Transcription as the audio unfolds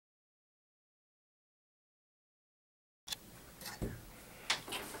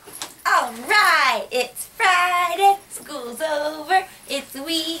Alright, it's Friday, school's over, it's the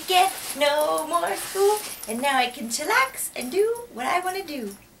weekend, no more school, and now I can chillax and do what I want to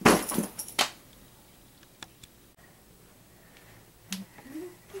do.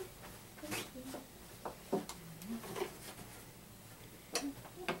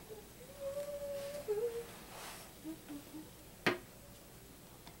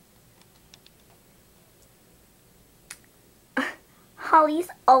 Holly's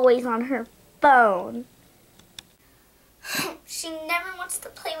always on her phone. She never wants to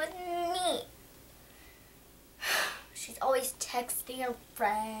play with me. She's always texting her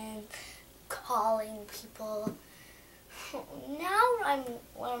friends, calling people. Now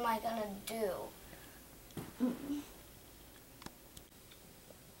what am I gonna do?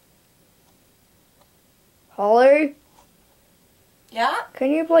 Holly? Yeah? Can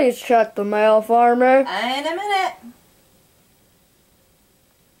you please check the mail for me? In a minute.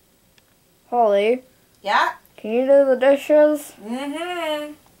 Holly? Yeah? Can you do the dishes?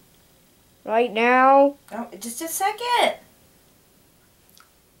 Mm-hmm. Right now? Oh, just a second.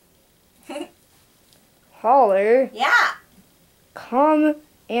 Holly? Yeah? Come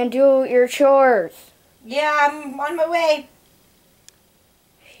and do your chores. Yeah, I'm on my way.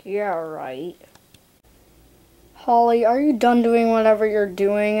 Yeah, right. Holly, are you done doing whatever you're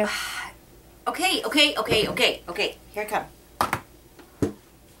doing? Okay. Here I come.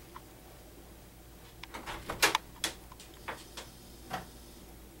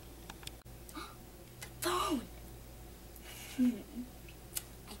 Phone. I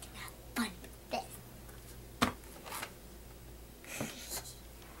can have fun with this.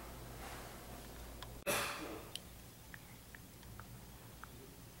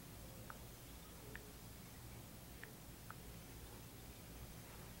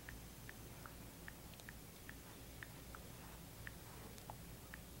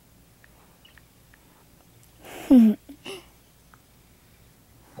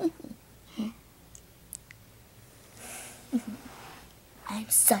 I'm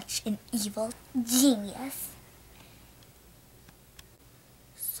such an evil genius.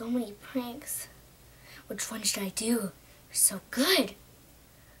 So many pranks. Which one should I do? They're so good.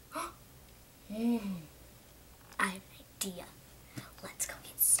 I have an idea. Let's go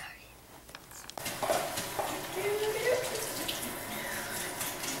get started.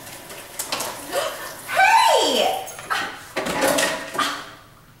 Hey!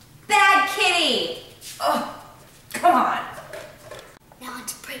 Bad kitty! Oh, come on. Now on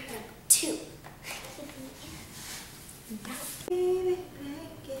to break number 2. Baby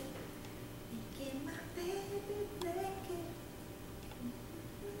blanket, making my baby blanket.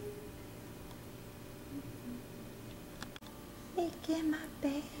 Making my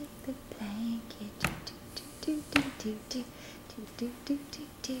baby blanket. Do do do do do do do do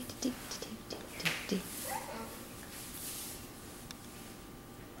do do do do do.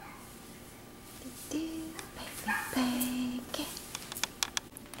 Baby blanket.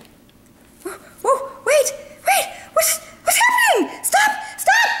 Oh, wait! What's happening? Stop!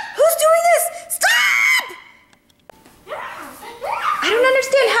 Who's doing this? Stop! I don't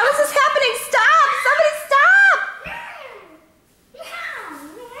understand. How is this happening? Stop! Somebody stop!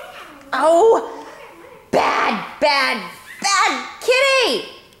 Oh, bad kitty!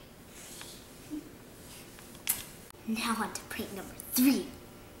 Now on to prank number 3.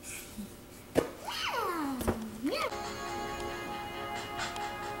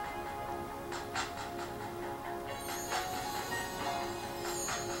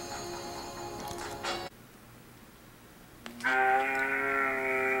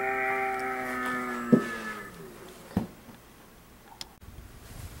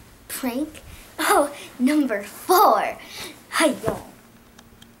 Prank? Oh, number 4. Hi-yo.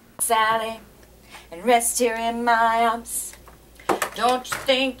 Sally, and rest here in my arms. Don't you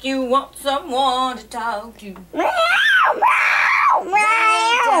think you want someone to talk to? Lay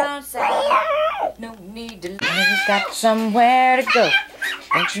down, Sally. No need to leave. You've got somewhere to go.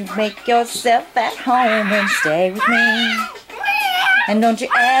 Don't you make yourself at home and stay with me. And don't you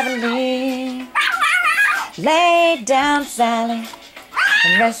ever leave. Lay down, Sally,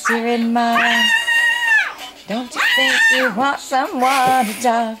 and rest here in my arms. Don't you think you want someone to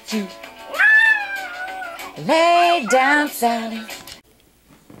talk to? Lay down, Sally.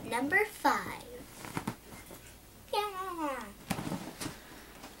 Number 5. Yeah.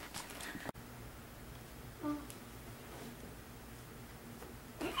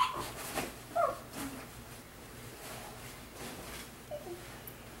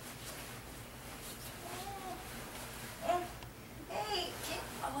 Hey, get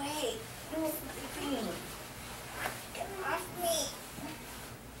away. I'm sleeping. Get off me.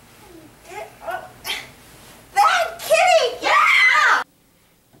 Get off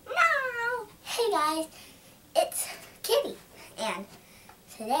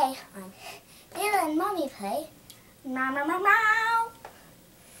today on Dayla and Mommy Play, meow, meow, meow, meow,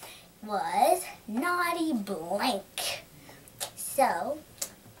 was Naughty Blank. So,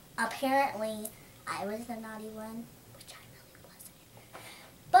 apparently, I was the naughty one, which I really wasn't.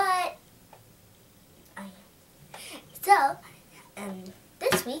 But, I am. So,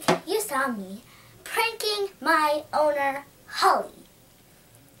 this week, you saw me pranking my owner, Holly.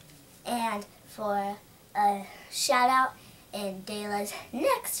 And for a shout out in Dayla's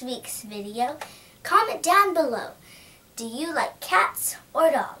next week's video, comment down below. Do you like cats or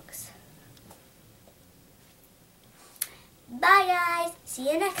dogs? Bye guys.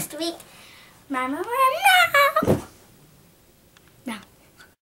 See you next week. Meow, meow, meow, meow.